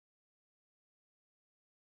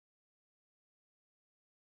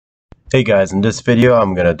Hey guys, in this video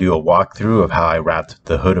I'm going to do a walkthrough of how I wrapped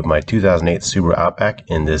the hood of my 2008 Subaru Outback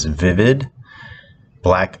in this Vvivid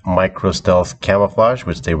black micro stealth camouflage,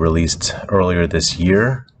 which they released earlier this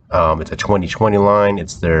year. It's a 2020 line.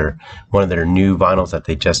 It's one of their new vinyls that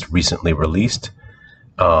they just recently released.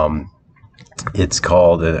 It's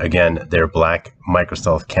called, again, their black micro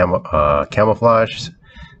stealth camouflage.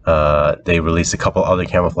 They released a couple other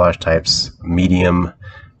camouflage types, medium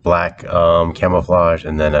black camouflage,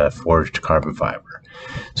 and then a forged carbon fiber.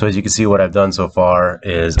 So as you can see, what I've done so far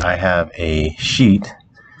is I have a sheet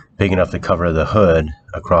big enough to cover the hood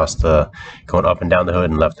across going up and down the hood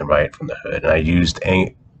and left and right from the hood. And I used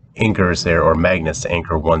anchors there, or magnets, to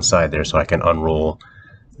anchor one side there so I can unroll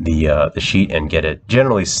the sheet and get it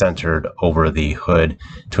generally centered over the hood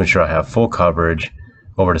to ensure I have full coverage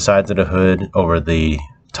over the sides of the hood, over the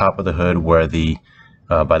top of the hood where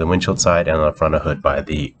by the windshield side, and on the front of the hood by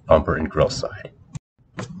the bumper and grill side.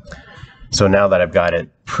 So now that I've got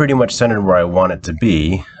it pretty much centered where I want it to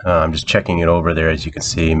be, I'm just checking it over there, as you can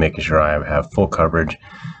see, making sure I have full coverage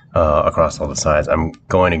across all the sides. I'm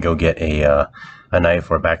going to go get a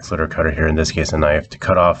knife or a back slitter cutter here, in this case a knife, to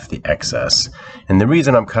cut off the excess. And the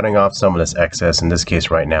reason I'm cutting off some of this excess, in this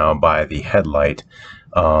case right now by the headlight,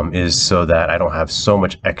 is so that I don't have so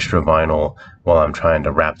much extra vinyl while I'm trying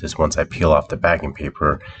to wrap this once I peel off the backing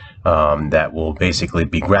paper, that will basically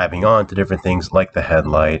be grabbing on to different things like the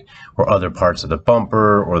headlight or other parts of the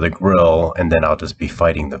bumper or the grille, and then I'll just be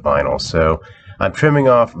fighting the vinyl. So I'm trimming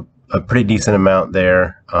off a pretty decent amount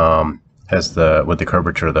there with the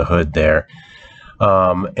curvature of the hood there,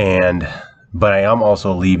 but I am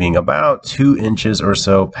also leaving about 2 inches or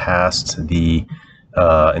so past the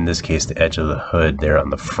in this case the edge of the hood there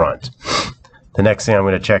on the front. The next thing I'm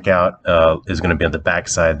going to check out is going to be on the back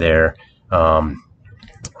side there.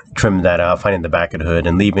 Trim that out, finding the back of the hood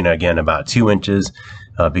and leaving again about 2 inches,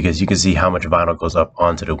 because you can see how much vinyl goes up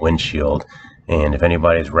onto the windshield. And if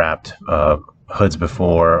anybody's wrapped hoods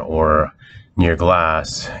before or near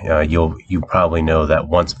glass, you probably know that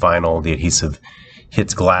once vinyl, the adhesive,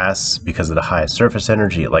 hits glass, because of the high surface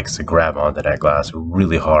energy, it likes to grab onto that glass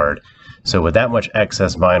really hard. So with that much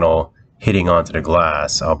excess vinyl hitting onto the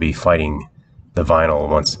glass, I'll be fighting the vinyl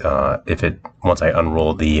once I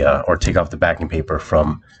unroll or take off the backing paper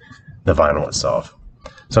from the vinyl itself.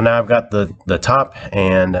 So now I've got the top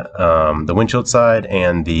and the windshield side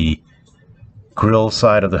and the grill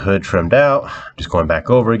side of the hood trimmed out. Just going back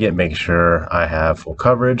over again, making sure I have full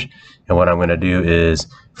coverage. And what I'm going to do is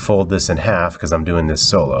fold this in half, because I'm doing this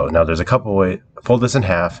solo. Now there's a couple ways. Fold this in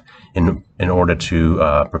half in order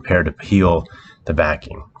to prepare to peel the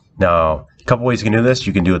backing. Now, a couple ways you can do this.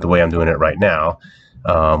 You can do it the way I'm doing it right now,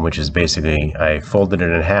 which is basically I folded it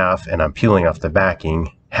in half and I'm peeling off the backing,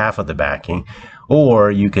 half of the backing. Or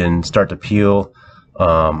you can start to peel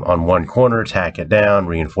on one corner, tack it down,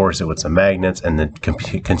 reinforce it with some magnets, and then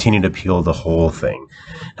continue to peel the whole thing.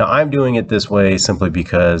 Now, I'm doing it this way simply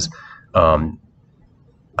because I'm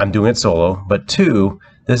doing it solo, but two,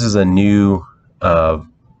 this is a new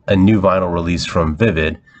vinyl release from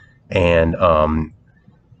Vvivid, and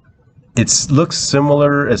it looks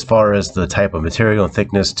similar as far as the type of material and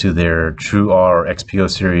thickness to their True R XPO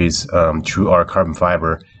series True R carbon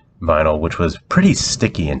fiber vinyl, which was pretty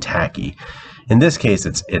sticky and tacky. In this case,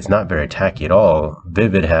 it's not very tacky at all.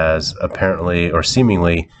 Vvivid has apparently or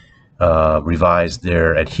seemingly revised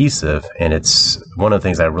their adhesive, and it's one of the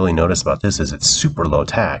things I really noticed about this is it's super low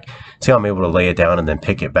tack. See how I'm able to lay it down and then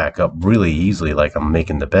pick it back up really easily, like I'm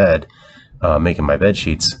making the bed, making my bed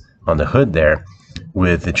sheets on the hood there.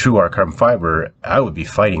 With the True R carbon fiber, I would be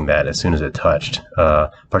fighting that as soon as it touched,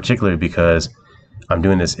 particularly because I'm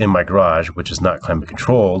doing this in my garage, which is not climate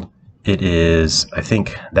controlled. It is, I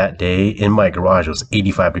think that day in my garage it was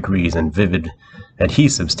 85 degrees, and Vvivid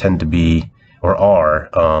adhesives tend to be, or are,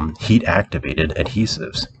 heat activated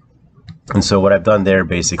adhesives. And so what I've done there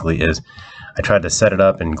basically is I tried to set it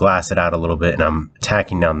up and glass it out a little bit, and I'm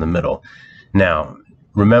tacking down the middle. Now,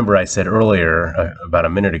 remember I said earlier, about a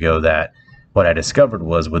minute ago, that what I discovered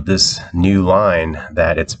was with this new line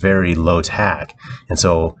that it's very low tack. And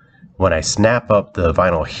so when I snap up the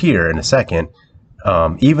vinyl here in a second,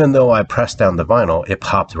 even though I pressed down the vinyl, it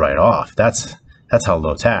popped right off. That's how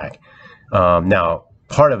low tack. Now,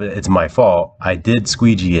 part of it's my fault. I did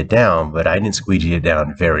squeegee it down, but I didn't squeegee it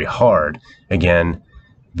down very hard. Again,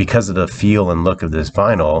 because of the feel and look of this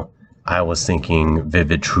vinyl, I was thinking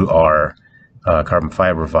Vvivid True R carbon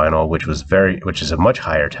fiber vinyl, which is a much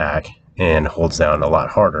higher tack and holds down a lot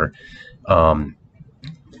harder,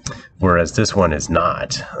 whereas this one is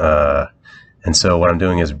not. And so what I'm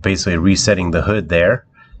doing is basically resetting the hood there,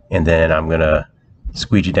 and then I'm gonna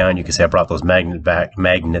squeegee down. You can see I brought those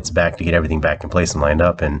magnets back to get everything back in place and lined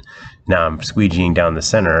up, and now I'm squeegeeing down the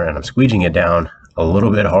center, and I'm squeegeeing it down a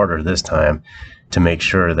little bit harder this time to make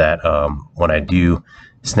sure that when I do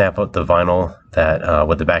snap out the vinyl that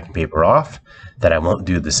with the backing paper off, that I won't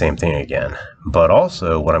do the same thing again. But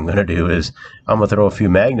also what I'm going to do is I'm going to throw a few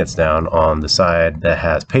magnets down on the side that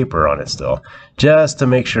has paper on it still, just to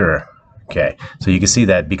make sure. Okay, so you can see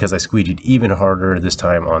that because I squeegeed even harder this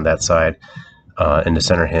time on that side in the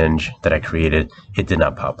center hinge that I created, it did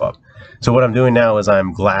not pop up. So what I'm doing now is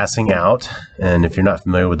I'm glassing out, and if you're not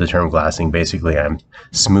familiar with the term glassing, basically I'm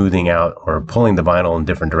smoothing out or pulling the vinyl in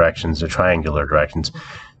different directions or triangular directions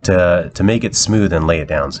to make it smooth and lay it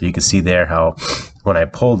down. So you can see there how when I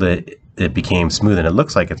pulled it, it became smooth, and it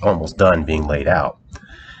looks like it's almost done being laid out.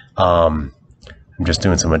 I'm just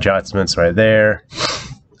doing some adjustments right there,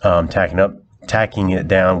 tacking it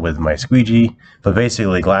down with my squeegee. But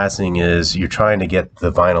basically glassing is you're trying to get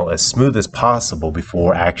the vinyl as smooth as possible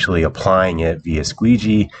before actually applying it via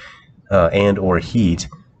squeegee and or heat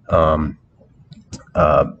onto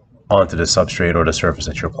the substrate or the surface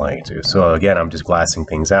that you're applying it to. So again, I'm just glassing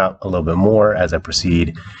things out a little bit more as I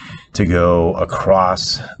proceed to go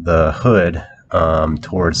across the hood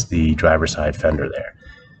towards the driver's side fender there.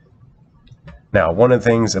 Now, one of the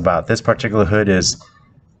things about this particular hood is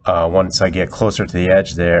once I get closer to the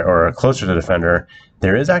edge there, or closer to the fender,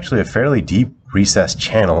 there is actually a fairly deep recessed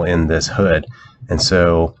channel in this hood. And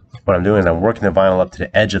so what I'm doing is I'm working the vinyl up to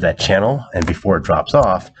the edge of that channel, and before it drops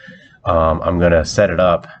off, I'm going to set it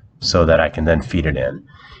up so that I can then feed it in.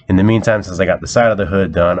 In the meantime, since I got the side of the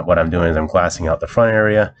hood done, what I'm doing is I'm glassing out the front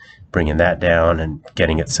area, bringing that down and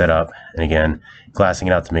getting it set up, and again, glassing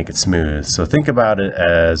it out to make it smooth. So think about it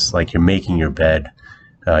as like you're making your bed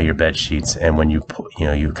sheets, and when you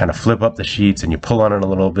kind of flip up the sheets and you pull on it a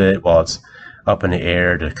little bit while it's up in the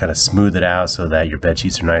air to kind of smooth it out so that your bed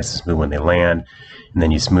sheets are nice and smooth when they land, and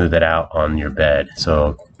then you smooth it out on your bed.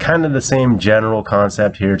 So kind of the same general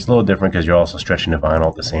concept here. It's a little different because you're also stretching the vinyl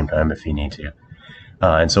at the same time if you need to.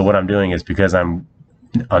 And so what I'm doing is, because I'm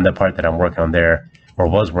on the part that I'm working on there, or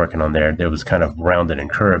was working on there, was kind of rounded and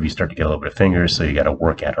curved, you start to get a little bit of fingers, so you got to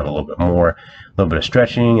work at it a little bit more, a little bit of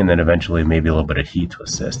stretching, and then eventually maybe a little bit of heat to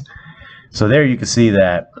assist. So there you can see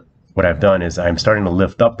that what I've done is I'm starting to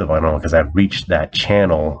lift up the vinyl because I've reached that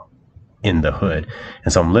channel in the hood.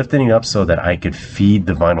 And so I'm lifting it up so that I could feed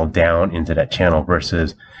the vinyl down into that channel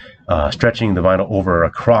versus stretching the vinyl over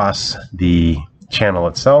across the channel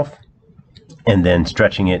itself and then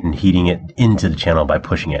stretching it and heating it into the channel by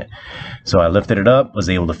pushing it. So I lifted it up, was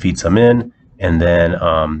able to feed some in, and then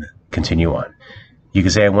continue on. You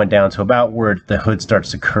can say I went down to about where the hood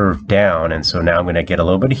starts to curve down, and so now I'm going to get a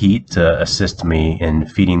little bit of heat to assist me in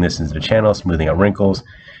feeding this into the channel, smoothing out wrinkles.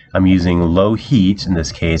 I'm using low heat in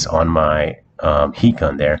this case on my heat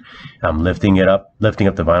gun there. I'm lifting up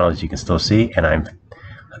the vinyl, as you can still see, and I'm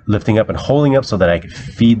lifting up and holding up so that I can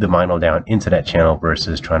feed the vinyl down into that channel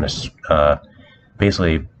versus trying to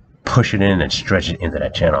basically push it in and stretch it into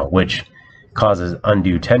that channel, which causes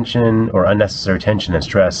undue tension or unnecessary tension and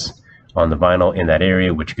stress on the vinyl in that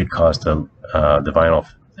area, which could cause the vinyl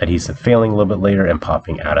adhesive failing a little bit later and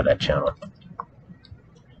popping out of that channel.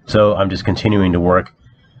 So I'm just continuing to work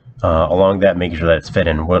along that, making sure that it's fed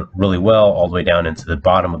in really well all the way down into the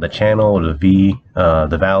bottom of the channel, or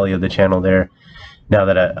the valley of the channel there. Now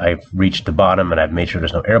that I've reached the bottom and I've made sure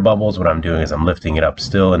there's no air bubbles, what I'm doing is I'm lifting it up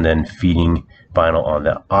still and then feeding vinyl on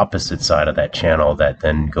the opposite side of that channel that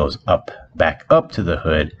then goes back up to the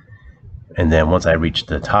hood. And then once I reach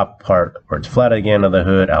the top part where it's flat again of the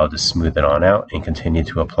hood, I'll just smooth it on out and continue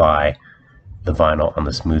to apply the vinyl on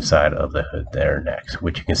the smooth side of the hood there next,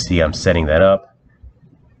 which you can see I'm setting that up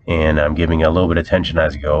and I'm giving a little bit of tension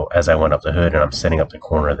as I went up the hood, and I'm setting up the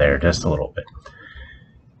corner there just a little bit.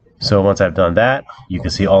 So once I've done that, you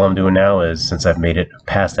can see all I'm doing now is, since I've made it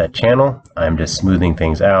past that channel, I'm just smoothing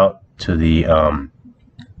things out to the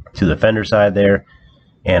fender side there,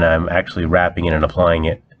 and I'm actually wrapping it and applying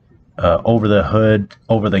it over the hood,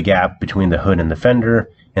 over the gap between the hood and the fender,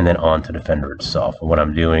 and then onto the fender itself. And what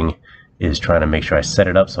I'm doing is trying to make sure I set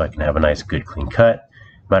it up so I can have a nice, good, clean cut.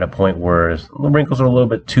 I'm at a point where the wrinkles are a little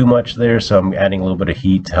bit too much there, so I'm adding a little bit of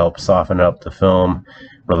heat to help soften up the film,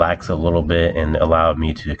 relax a little bit, and allow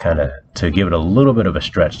me to give it a little bit of a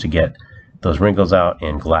stretch to get those wrinkles out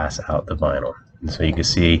and glass out the vinyl. And so you can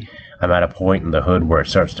see I'm at a point in the hood where it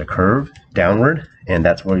starts to curve downward, and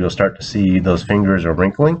that's where you'll start to see those fingers are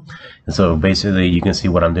wrinkling. And so basically you can see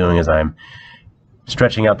what I'm doing is I'm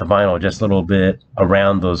stretching out the vinyl just a little bit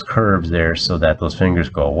around those curves there so that those fingers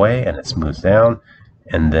go away and it smooths down,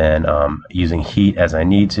 and then using heat as I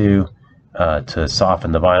need to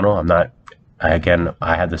soften the vinyl. I'm not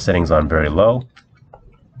I have the settings on very low.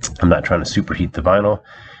 I'm not trying to superheat the vinyl,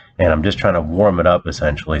 and I'm just trying to warm it up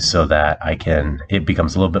essentially so that it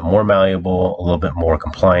becomes a little bit more malleable, a little bit more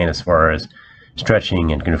compliant as far as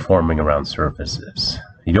stretching and conforming around surfaces.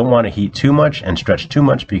 You don't want to heat too much and stretch too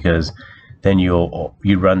much, because then you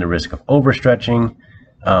run the risk of overstretching,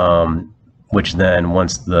 which then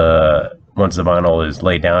once the vinyl is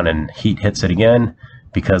laid down and heat hits it again,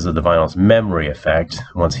 because of the vinyl's memory effect,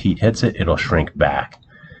 once heat hits it, it'll shrink back.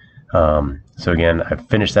 So again, I've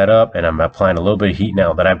finished that up, and I'm applying a little bit of heat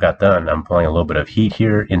now that I've got done. I'm applying a little bit of heat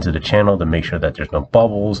here into the channel to make sure that there's no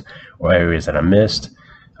bubbles or areas that I missed.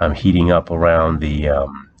 I'm heating up around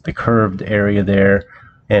the curved area there,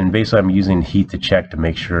 and basically I'm using heat to check to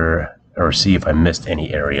make sure or see if I missed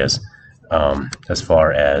any areas as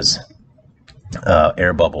far as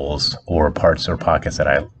air bubbles or parts or pockets that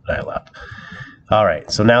I left. All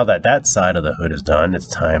right, so now that that side of the hood is done, it's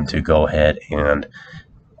time to go ahead and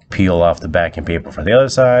peel off the backing paper for the other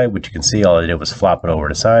side, which you can see all I did was flop it over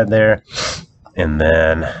the side there, and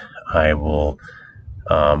then I will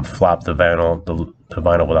flop the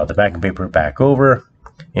vinyl without the backing paper back over,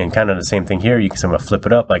 and kind of the same thing here. You can see I'm gonna flip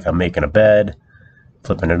it up like I'm making a bed,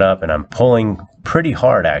 flipping it up, and I'm pulling pretty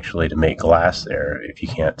hard actually to make glass there, if you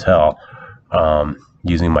can't tell,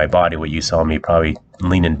 using my body weight. You saw me probably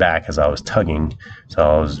leaning back as I was tugging, so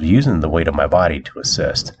I was using the weight of my body to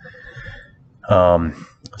assist.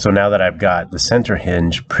 So now that I've got the center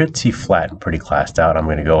hinge pretty flat and pretty classed out, I'm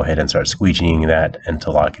going to go ahead and start squeegeeing that and to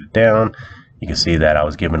lock it down. You can see that I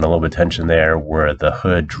was giving a little bit of tension there where the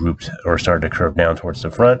hood drooped or started to curve down towards the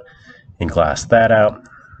front, and glassed that out.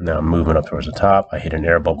 Now I'm moving up towards the top. I hit an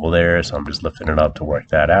air bubble there, so I'm just lifting it up to work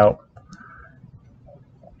that out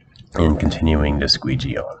and continuing to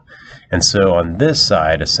squeegee on. And so on this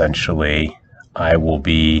side, essentially, I will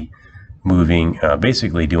be moving,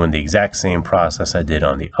 basically doing the exact same process I did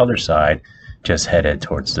on the other side, just headed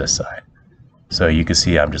towards this side. So you can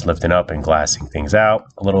see I'm just lifting up and glassing things out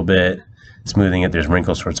a little bit, smoothing it. There's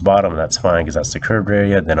wrinkles towards the bottom, and that's fine because that's the curved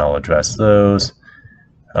area. Then I'll address those.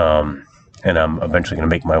 And I'm eventually going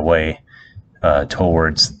to make my way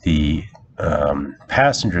towards the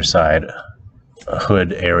passenger side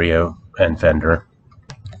hood area and fender.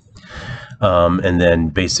 And then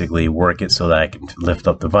basically work it so that I can lift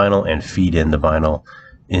up the vinyl and feed in the vinyl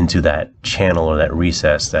into that channel or that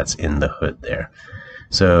recess that's in the hood there.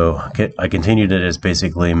 So I continue to just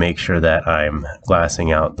basically make sure that I'm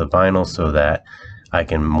glassing out the vinyl so that I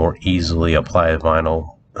can more easily apply the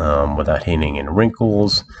vinyl without hitting any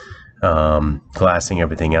wrinkles, glassing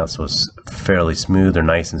everything out so it's fairly smooth or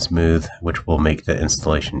nice and smooth, which will make the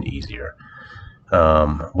installation easier.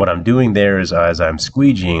 What I'm doing there is, as I'm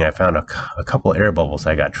squeegeeing, I found a couple air bubbles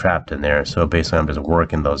I got trapped in there. So basically I'm just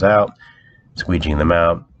working those out, squeegeeing them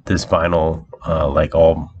out. This vinyl, like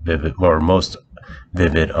all Vvivid or most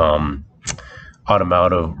Vvivid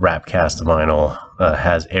automotive wrap cast vinyl,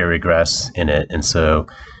 has air egress in it, and so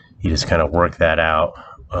you just kind of work that out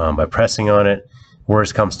by pressing on it.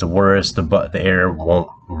 Worst comes to worst, the air won't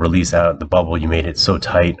release out the bubble. You made it so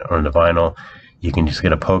tight on the vinyl. You can just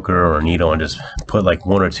get a poker or a needle and just put like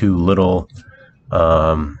one or two little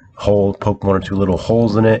poke one or two little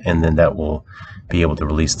holes in it, and then that will be able to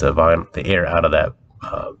release the air out of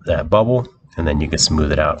that bubble, and then you can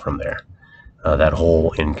smooth it out from there. That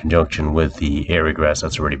hole, in conjunction with the air egress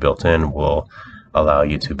that's already built in, will allow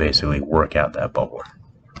you to basically work out that bubble.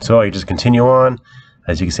 So you just continue on.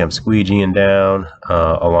 As you can see, I'm squeegeeing down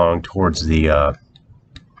along towards the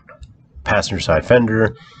passenger side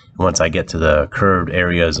fender. Once I get to the curved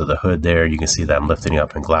areas of the hood there, you can see that I'm lifting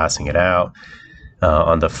up and glassing it out.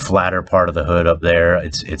 On the flatter part of the hood up there,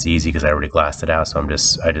 it's easy because I already glassed it out, so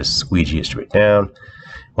I just squeegee it straight down.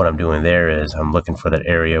 What I'm doing there is I'm looking for that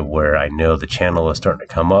area where I know the channel is starting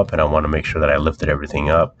to come up, and I want to make sure that I lifted everything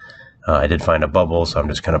up. I did find a bubble, so I'm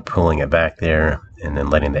just kind of pulling it back there and then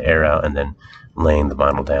letting the air out and then laying the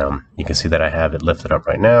vinyl down. You can see that I have it lifted up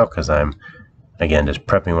right now because I'm, again, just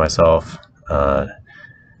prepping myself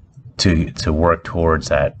to work towards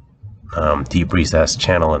that deep recess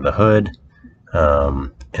channel in the hood,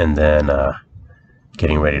 and then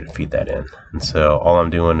getting ready to feed that in. And so all I'm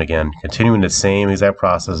doing, again, continuing the same exact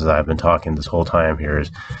process as I've been talking this whole time here, is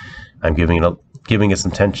I'm giving it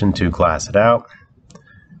some tension to glass it out.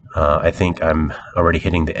 I think I'm already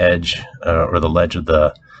hitting the edge or the ledge of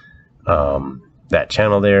the that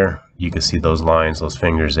channel there. You can see those lines, those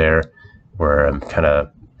fingers there, where I'm kind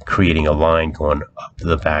of creating a line going up to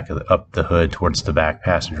the back of up the hood towards the back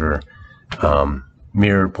passenger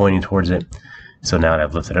mirror pointing towards it. So now that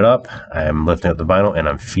I've lifted it up, I'm lifting up the vinyl and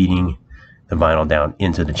I'm feeding the vinyl down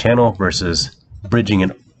into the channel versus bridging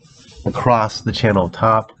it across the channel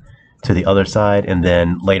top to the other side, and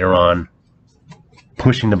then later on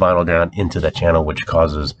pushing the vinyl down into the channel, which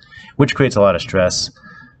creates a lot of stress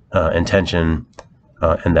and tension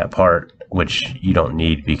in that part, which you don't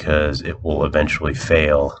need because it will eventually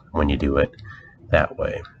fail when you do it that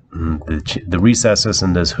way. The recesses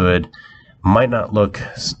in this hood might not look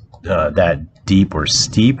that deep or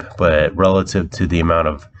steep, but relative to the amount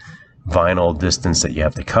of vinyl distance that you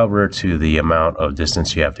have to cover to the amount of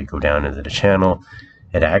distance you have to go down into the channel,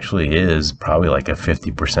 it actually is probably like a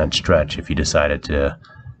 50% stretch if you decided to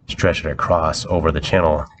stretch it across over the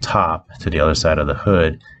channel top to the other side of the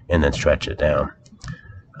hood and then stretch it down.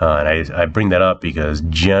 And I bring that up because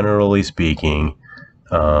generally speaking,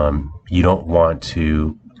 you don't want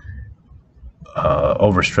to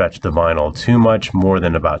overstretch the vinyl too much, more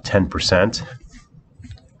than about 10%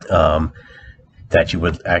 that you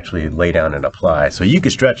would actually lay down and apply. So you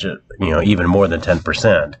could stretch it, even more than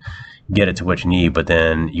 10%, get it to what you need, but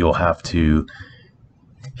then you'll have to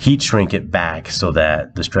heat shrink it back so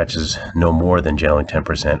that the stretch is no more than generally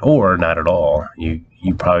 10%, or not at all.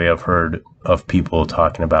 You probably have heard of people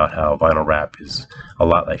talking about how vinyl wrap is a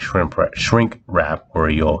lot like shrink wrap, where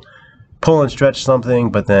you'll pull and stretch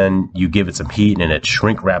something, but then you give it some heat and it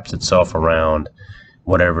shrink wraps itself around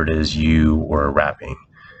whatever it is you were wrapping.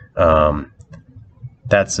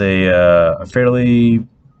 That's a fairly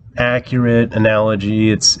accurate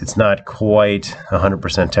analogy. It's not quite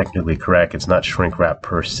 100% technically correct. It's not shrink wrap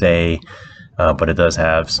per se, but it does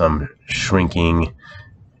have some shrinking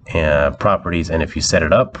properties, and if you set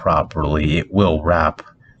it up properly, it will wrap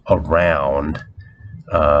around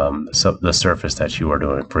the surface that you are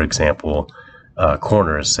doing. For example,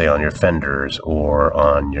 corners, say on your fenders or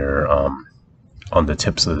on your on the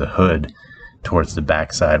tips of the hood towards the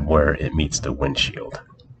backside where it meets the windshield.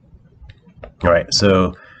 All right,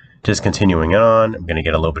 so just continuing on, I'm going to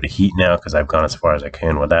get a little bit of heat now because I've gone as far as I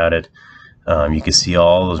can without it. You can see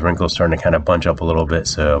all those wrinkles starting to kind of bunch up a little bit,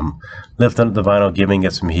 so I'm lifting up the vinyl, giving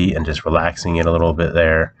it some heat, and just relaxing it a little bit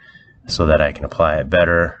there so that I can apply it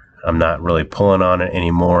better. I'm not really pulling on it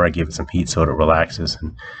anymore. I give it some heat so it relaxes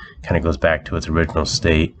and kind of goes back to its original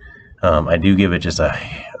state. I do give it just a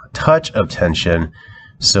touch of tension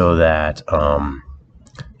so that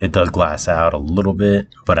it does glass out a little bit,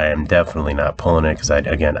 but I am definitely not pulling it because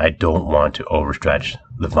I don't want to overstretch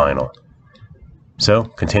the vinyl. So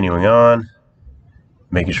continuing on,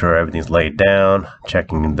 making sure everything's laid down,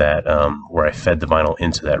 checking that where I fed the vinyl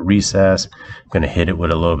into that recess. I'm going to hit it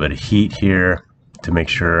with a little bit of heat here to make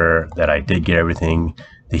sure that I did get everything.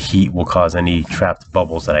 The heat will cause any trapped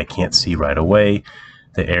bubbles that I can't see right away.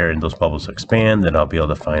 The air in those bubbles expand, then I'll be able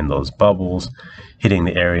to find those bubbles, hitting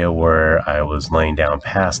the area where I was laying down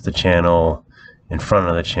past the channel, in front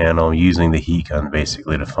of the channel, using the heat gun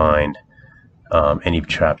basically to find any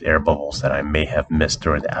trapped air bubbles that I may have missed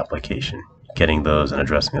during the application, getting those and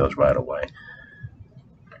addressing those right away.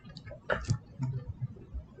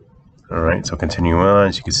 All right, so continuing on,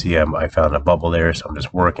 as you can see, I found a bubble there, so I'm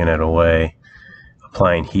just working it away,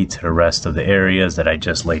 applying heat to the rest of the areas that I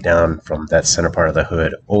just laid down from that center part of the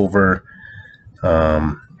hood over.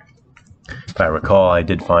 If I recall, I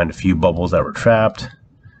did find a few bubbles that were trapped,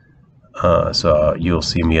 so you'll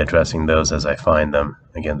see me addressing those as I find them.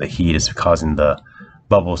 Again, the heat is causing the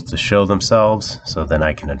bubbles to show themselves, so then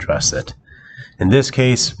I can address it. In this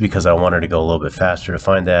case, because I wanted to go a little bit faster to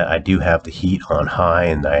find that, I do have the heat on high,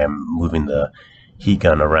 and I am moving the heat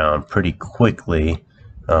gun around pretty quickly.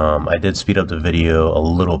 I did speed up the video a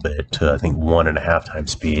little bit to, I think, 1.5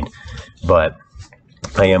 times speed, but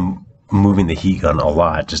I am moving the heat gun a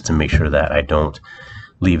lot just to make sure that I don't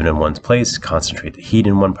leave it in one place, concentrate the heat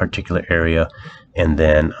in one particular area, and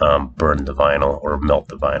then burn the vinyl or melt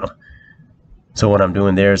the vinyl. So what I'm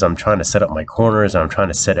doing there is I'm trying to set up my corners, and I'm trying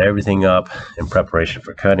to set everything up in preparation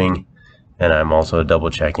for cutting. And I'm also double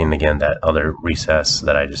checking again that other recess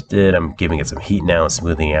that I just did. I'm giving it some heat now and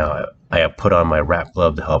smoothing out. I have put on my wrap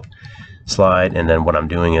glove to help slide, and then what I'm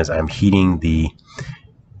doing is I'm heating the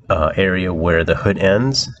area where the hood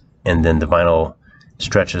ends, and then the vinyl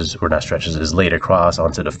stretches, or not stretches, is laid across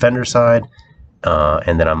onto the fender side,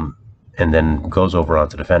 and then goes over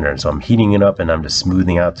onto the fender. And so I'm heating it up, and I'm just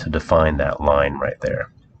smoothing out to define that line right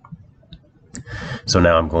there. So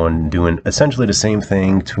now I'm doing essentially the same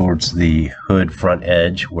thing towards the hood front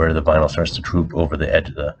edge where the vinyl starts to droop over the edge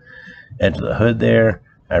of the hood there.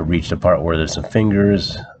 I reached a part where there's some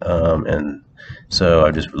fingers, and so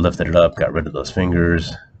I just lifted it up, got rid of those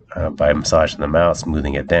fingers by massaging them out,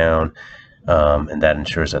 smoothing it down, and that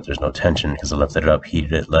ensures that there's no tension because I lifted it up,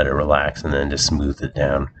 heated it, let it relax, and then just smoothed it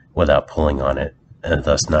down without pulling on it, and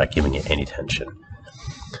thus not giving it any tension.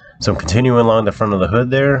 So I'm continuing along the front of the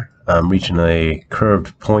hood there. I'm reaching a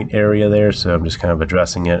curved point area there, so I'm just kind of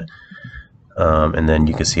addressing it. And then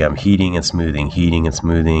you can see I'm heating and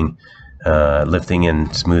smoothing, lifting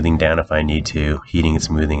and smoothing down if I need to, heating and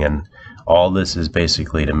smoothing. And all this is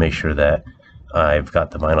basically to make sure that I've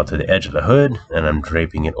got the vinyl to the edge of the hood, and I'm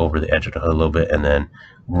draping it over the edge of the hood a little bit, and then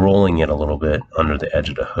rolling it a little bit under the edge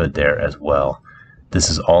of the hood there as well. This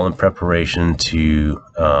is all in preparation to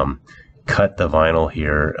cut the vinyl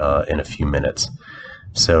here in a few minutes.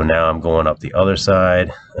 So now I'm going up the other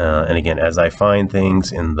side, and again, as I find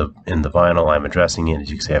things in the vinyl, I'm addressing it. As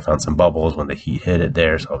you can see, I found some bubbles when the heat hit it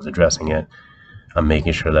there, so I was addressing it. I'm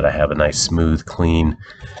making sure that I have a nice, smooth, clean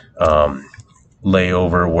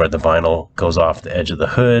layover where the vinyl goes off the edge of the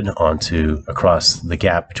hood across the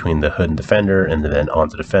gap between the hood and the fender, and then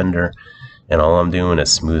onto the fender. And all I'm doing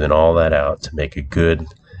is smoothing all that out to make a good,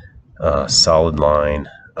 solid line,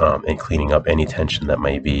 and cleaning up any tension that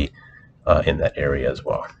may be in that area as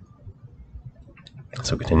well.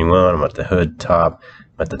 So continuing on, I'm at the hood top,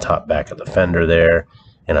 I'm at the top back of the fender there,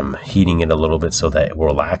 and I'm heating it a little bit so that it will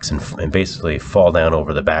relax and basically fall down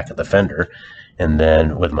over the back of the fender. And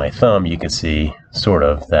then with my thumb, you can see sort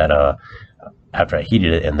of that after I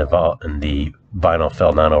heated it and the vinyl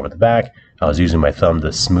fell down over the back, I was using my thumb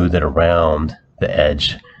to smooth it around the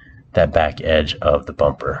edge, that back edge of the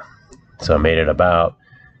bumper. So I made it about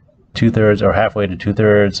 2/3 or halfway to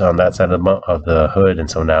 2/3 on that side of the hood. And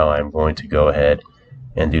so now I'm going to go ahead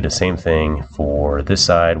and do the same thing for this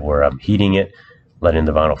side, where I'm heating it, letting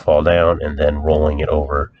the vinyl fall down, and then rolling it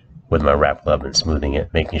over with my wrap glove and smoothing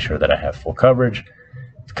it, making sure that I have full coverage,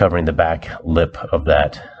 covering the back lip of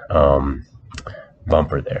that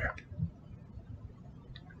bumper there.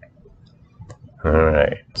 All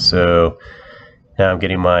right, so now I'm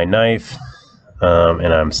getting my knife,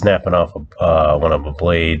 and I'm snapping off one of the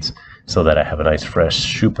blades so that I have a nice, fresh,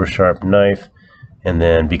 super sharp knife. And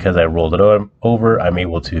then because I rolled it over, I'm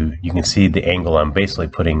able to, you can see the angle. I'm basically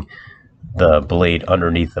putting the blade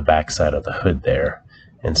underneath the back side of the hood there.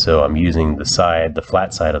 And so I'm using the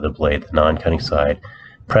flat side of the blade, the non-cutting side,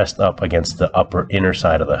 pressed up against the upper inner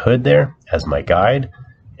side of the hood there as my guide,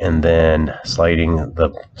 and then sliding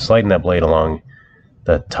that blade along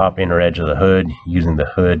the top inner edge of the hood, using the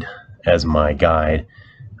hood as my guide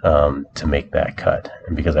to make that cut.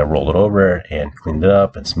 And because I rolled it over and cleaned it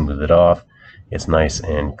up and smoothed it off, it's nice,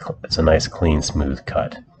 and it's a nice, clean, smooth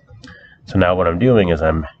cut. So now what I'm doing is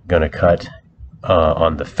I'm going to cut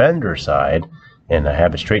on the fender side, and I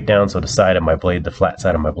have it straight down, so the side of my blade, the flat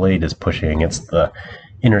side of my blade, is pushing against the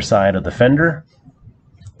inner side of the fender,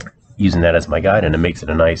 using that as my guide, and it makes it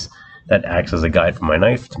a nice, that acts as a guide for my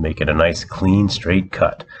knife to make it a nice, clean, straight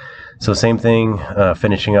cut. So same thing,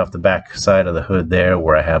 finishing off the back side of the hood there,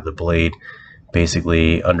 where I have the blade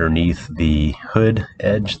basically underneath the hood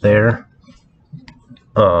edge there,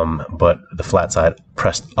 but the flat side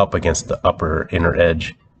pressed up against the upper inner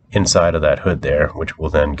edge inside of that hood there, which will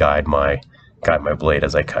then guide my blade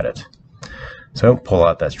as I cut it. So pull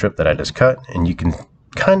out that strip that I just cut, and you can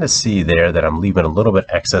kind of see there that I'm leaving a little bit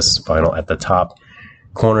excess vinyl at the top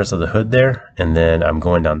corners of the hood there, and then I'm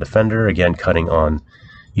going down the fender, again cutting on,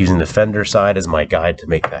 using the fender side as my guide to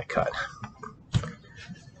make that cut.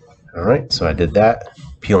 All right, so I did that,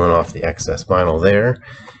 peeling off the excess vinyl there,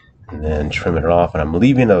 and then trimming it off, and I'm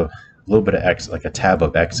leaving a little bit of like a tab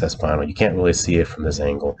of excess vinyl. You can't really see it from this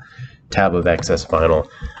angle. Tab of excess vinyl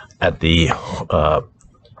at the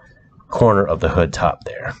corner of the hood top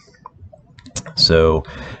there. So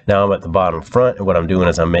now I'm at the bottom front, and what I'm doing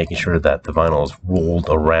is I'm making sure that the vinyl is rolled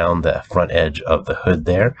around the front edge of the hood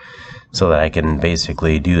there, so that I can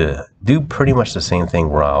basically do pretty much the same thing,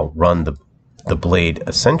 where I'll run the blade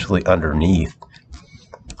essentially underneath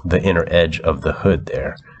the inner edge of the hood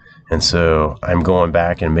there. And so I'm going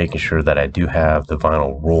back and making sure that I do have the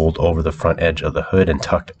vinyl rolled over the front edge of the hood and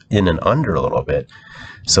tucked in and under a little bit,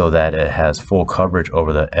 so that it has full coverage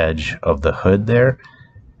over the edge of the hood there.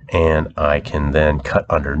 And I can then cut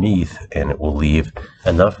underneath, and it will leave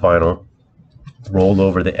enough vinyl rolled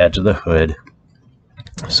over the edge of the hood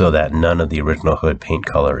so that none of the original hood paint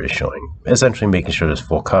color is showing. Essentially making sure there's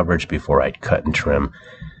full coverage before I cut and trim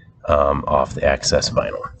off the excess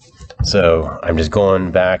vinyl. So I'm just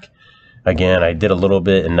going back. Again, I did a little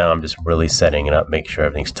bit, and now I'm just really setting it up, make sure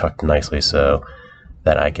everything's tucked nicely so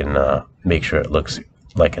that I can make sure it looks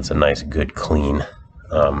like it's a nice, good, clean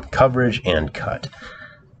coverage and cut.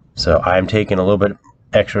 So I'm taking a little bit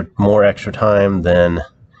more extra time than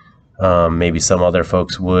maybe some other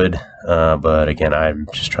folks would, but again, I'm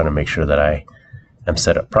just trying to make sure that I am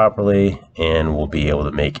set up properly and will be able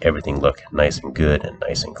to make everything look nice and good and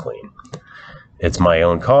nice and clean. It's my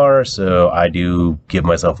own car, so I do give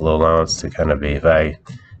myself a little allowance to kind of, if I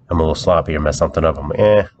I'm a little sloppy or mess something up, I'm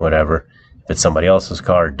like, whatever. If it's somebody else's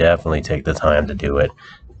car, definitely take the time to do it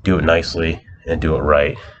nicely and do it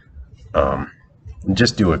right.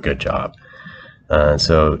 Just do a good job.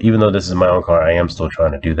 So even though this is my own car, I am still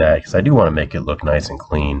trying to do that because I do want to make it look nice and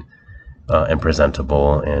clean and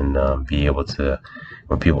presentable, and be able to,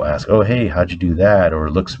 when people ask, oh hey, how'd you do that, or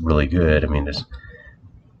it looks really good, I mean,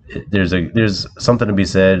 there's something to be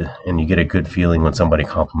said, and you get a good feeling when somebody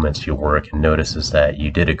compliments your work and notices that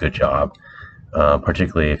you did a good job,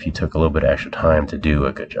 particularly if you took a little bit of extra time to do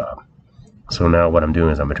a good job. So now what I'm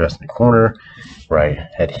doing is I'm addressing the corner where I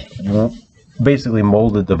had basically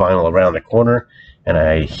molded the vinyl around the corner, and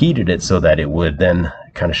I heated it so that it would then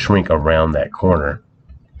kind of shrink around that corner,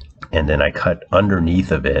 and then I cut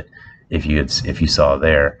underneath of it, if you saw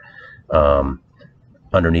there,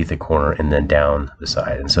 underneath the corner and then down the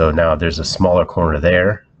side. And so now there's a smaller corner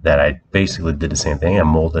there that I basically did the same thing. I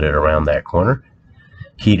molded it around that corner,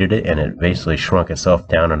 heated it, and it basically shrunk itself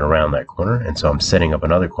down and around that corner. And so I'm setting up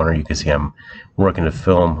another corner. You can see I'm working the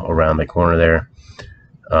film around the corner there,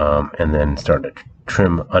 and then start to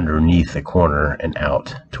trim underneath the corner and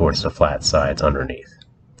out towards the flat sides underneath.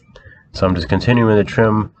 So I'm just continuing to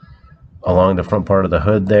trim along the front part of the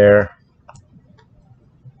hood there.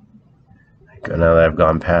 Now that I've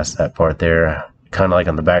gone past that part there, kind of like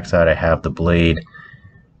on the back side, I have the blade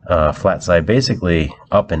flat side basically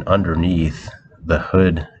up and underneath the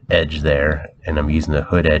hood edge there, and I'm using the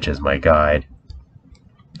hood edge as my guide,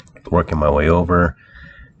 working my way over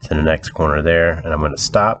to the next corner there, and I'm going to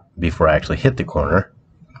stop before I actually hit the corner,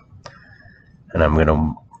 and I'm going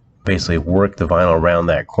to basically work the vinyl around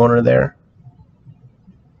that corner there.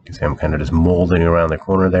 You can see I'm kind of just molding around the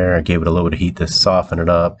corner there. I gave it a little bit of heat to soften it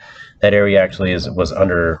up. That area actually was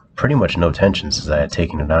under pretty much no tension since I had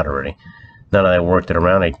taken it out already. Now that I worked it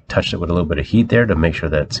around, I touched it with a little bit of heat there to make sure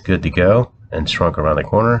that it's good to go, and shrunk around the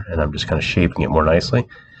corner, and I'm just kind of shaping it more nicely.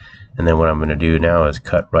 And then what I'm going to do now is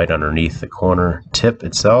cut right underneath the corner tip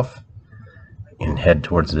itself and head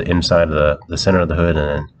towards the inside of the center of the hood and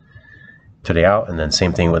then to the out, and then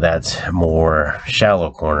same thing with that more shallow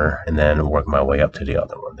corner, and then work my way up to the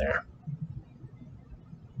other one there.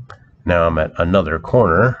 Now I'm at another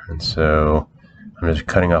corner, and so I'm just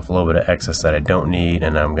cutting off a little bit of excess that I don't need,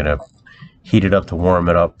 and I'm going to heat it up to warm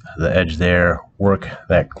it up, the edge there, work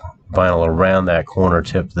that vinyl around that corner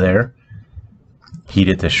tip there, heat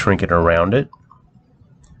it to shrink it around it.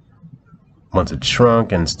 Once it's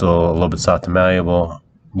shrunk and still a little bit soft and malleable,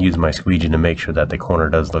 use my squeegee to make sure that the corner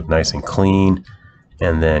does look nice and clean,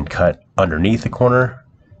 and then cut underneath the corner,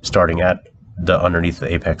 starting at the underneath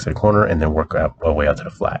the apex of the corner, and then work our way out to the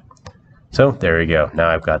flat. So there you go. Now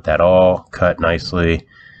I've got that all cut nicely,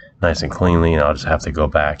 nice and cleanly, and I'll just have to go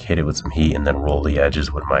back, hit it with some heat, and then roll the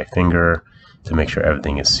edges with my finger to make sure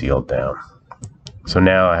everything is sealed down. So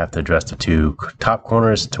now I have to address the two top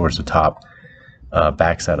corners towards the top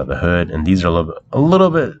back side of the hood, and these are a little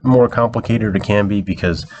bit more complicated, it can be,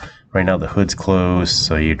 because right now the hood's closed,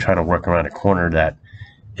 so you're trying to work around a corner that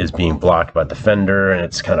is being blocked by the fender, and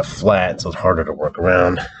it's kind of flat, so it's harder to work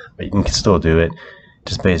around, but you can still do it.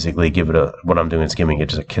 Just basically give it what I'm doing is giving it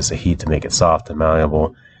just a kiss of heat to make it soft and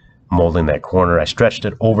malleable, molding that corner. I stretched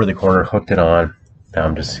it over the corner, hooked it on. Now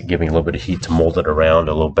I'm just giving a little bit of heat to mold it around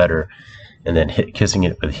a little better, and then kissing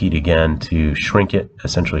it with heat again to shrink it,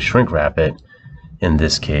 essentially shrink wrap it, in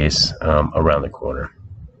this case, around the corner.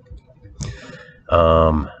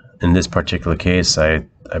 In this particular case, I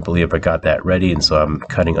believe I got that ready, and so I'm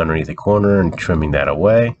cutting underneath the corner and trimming that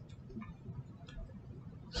away.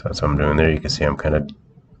 So that's what I'm doing there. You can see I'm kind of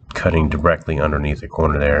cutting directly underneath the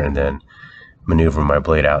corner there, and then maneuver my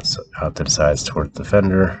blade out to the sides towards the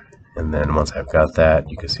fender. And then once I've got that,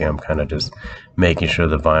 you can see I'm kind of just making sure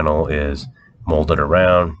the vinyl is molded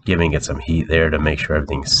around, giving it some heat there to make sure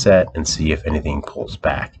everything's set, and see if anything pulls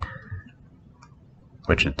back,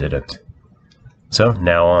 which it didn't. So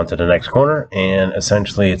now on to the next corner, and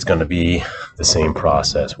essentially it's going to be the same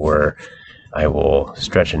process where I will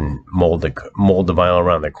stretch and mold the vinyl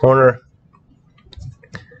around the corner,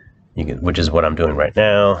 which is what I'm doing right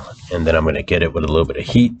now, and then I'm going to get it with a little bit of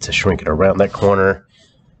heat to shrink it around that corner.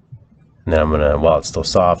 And then I'm going to, while it's still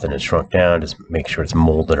soft and it's shrunk down, just make sure it's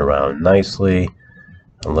molded around nicely,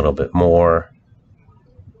 a little bit more.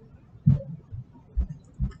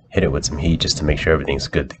 Hit it with some heat just to make sure everything's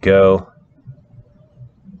good to go.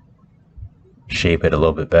 Shape it a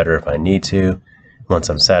little bit better if I need to. Once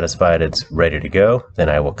I'm satisfied it's ready to go, then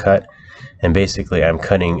I will cut. And basically I'm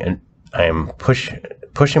cutting, and I am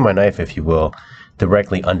pushing my knife, if you will,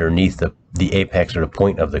 directly underneath the apex or the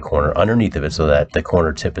point of the corner, underneath of it, so that the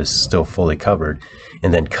corner tip is still fully covered,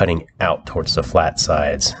 and then cutting out towards the flat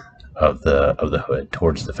sides of the hood,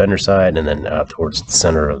 towards the fender side, and then towards the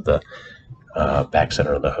center of the back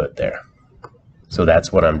center of the hood there. So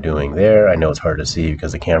that's what I'm doing there. I know it's hard to see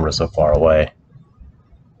because the camera is so far away.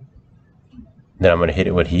 Then I'm going to hit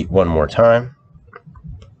it with heat one more time.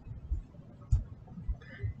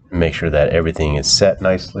 Make sure that everything is set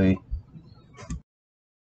nicely.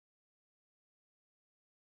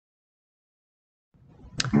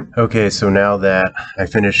 Okay, so now that I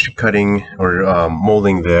finished cutting or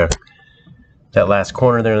molding that last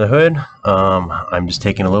corner there in the hood, I'm just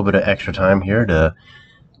taking a little bit of extra time here to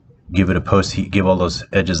give it a post heat, give all those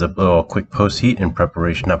edges a little quick post heat in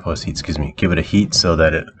preparation, not post heat, excuse me, give it a heat so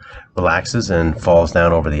that it relaxes and falls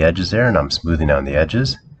down over the edges there, and I'm smoothing down the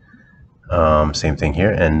edges. Same thing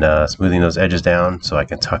here, and smoothing those edges down so I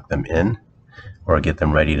can tuck them in or get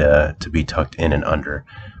them ready to be tucked in and under.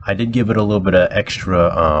 I did give it a little bit of extra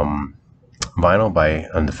vinyl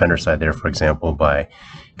on the fender side there, for example, by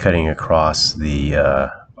cutting across the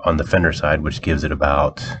on the fender side, which gives it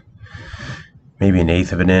about maybe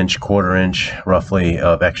 1/8 of an inch, 1/4 inch roughly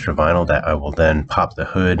of extra vinyl that I will then pop the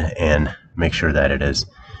hood and make sure that it is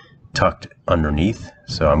tucked underneath.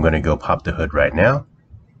 So I'm going to go pop the hood right now.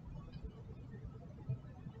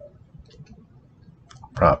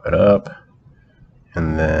 Prop it up,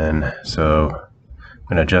 and then so I'm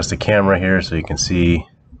going to adjust the camera here so you can see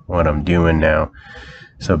what I'm doing now.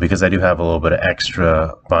 So because I do have a little bit of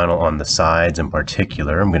extra vinyl on the sides in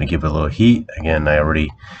particular, I'm going to give it a little heat. Again, I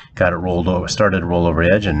already got it rolled over, started to roll over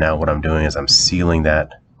the edge, and now what I'm doing is I'm sealing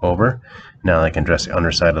that over. Now I can dress the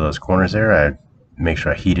underside of those corners there. I make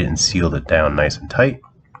sure I heat it and seal it down nice and tight.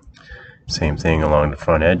 Same thing along the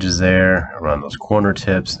front edges there, around those corner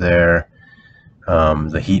tips there.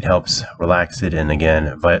 The heat helps relax it, and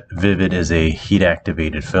again, Vvivid is a heat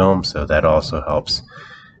activated film, so that also helps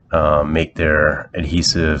make their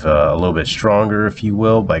adhesive a little bit stronger, if you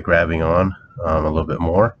will, by grabbing on a little bit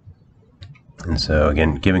more. And so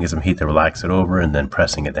again, giving it some heat to relax it over, and then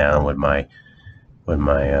pressing it down with my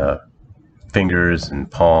fingers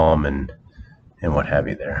and palm and what have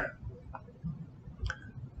you there.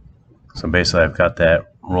 So basically I've got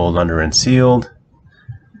that rolled under and sealed.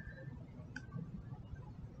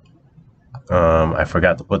 I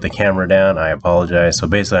forgot to put the camera down, I apologize. So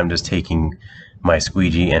basically I'm just taking my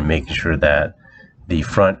squeegee and making sure that the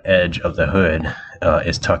front edge of the hood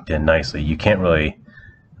is tucked in nicely. You can't really,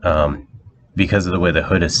 because of the way the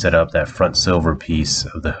hood is set up, that front silver piece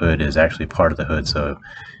of the hood is actually part of the hood, so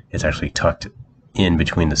it's actually tucked in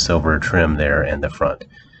between the silver trim there and the front.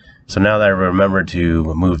 So now that I remembered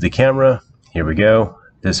to move the camera, here we go.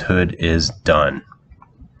 This hood is done.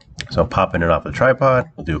 So I'm popping it off the tripod.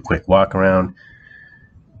 We'll do a quick walk around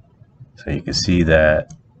so you can see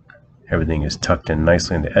that everything is tucked in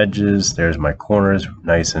nicely in the edges. There's my corners,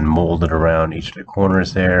 nice and molded around each of the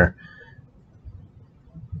corners there.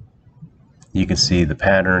 You can see the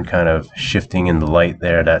pattern kind of shifting in the light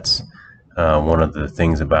there. That's one of the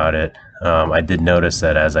things about it. I did notice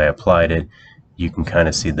that as I applied it, you can kind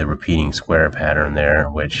of see the repeating square pattern there,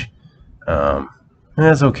 which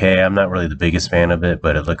that's okay. I'm not really the biggest fan of it,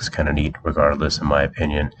 but it looks kind of neat regardless, in my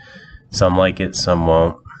opinion. Some like it, some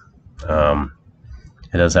won't.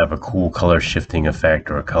 It does have a cool color shifting effect,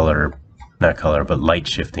 or a light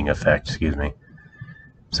shifting effect, excuse me.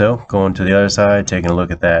 So going to the other side, taking a look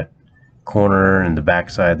at that corner and the back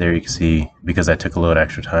side there, you can see, because I took a little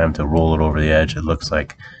extra time to roll it over the edge, it looks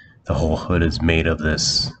like the whole hood is made of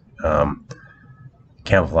this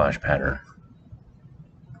camouflage pattern.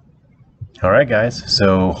 Alright guys,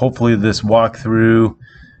 so hopefully this walkthrough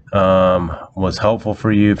was helpful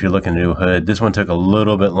for you if you're looking to do a hood. This one took a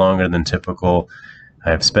little bit longer than typical.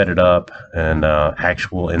 I've sped it up, and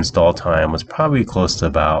actual install time was probably close to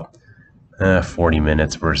about 40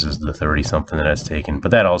 minutes versus the 30 something that it's taken, but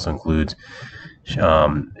that also includes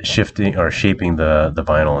shifting or shaping the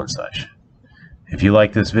vinyl and such. If you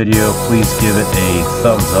like this video, please give it a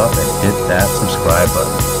thumbs up and hit that subscribe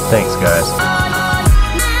button. Thanks guys.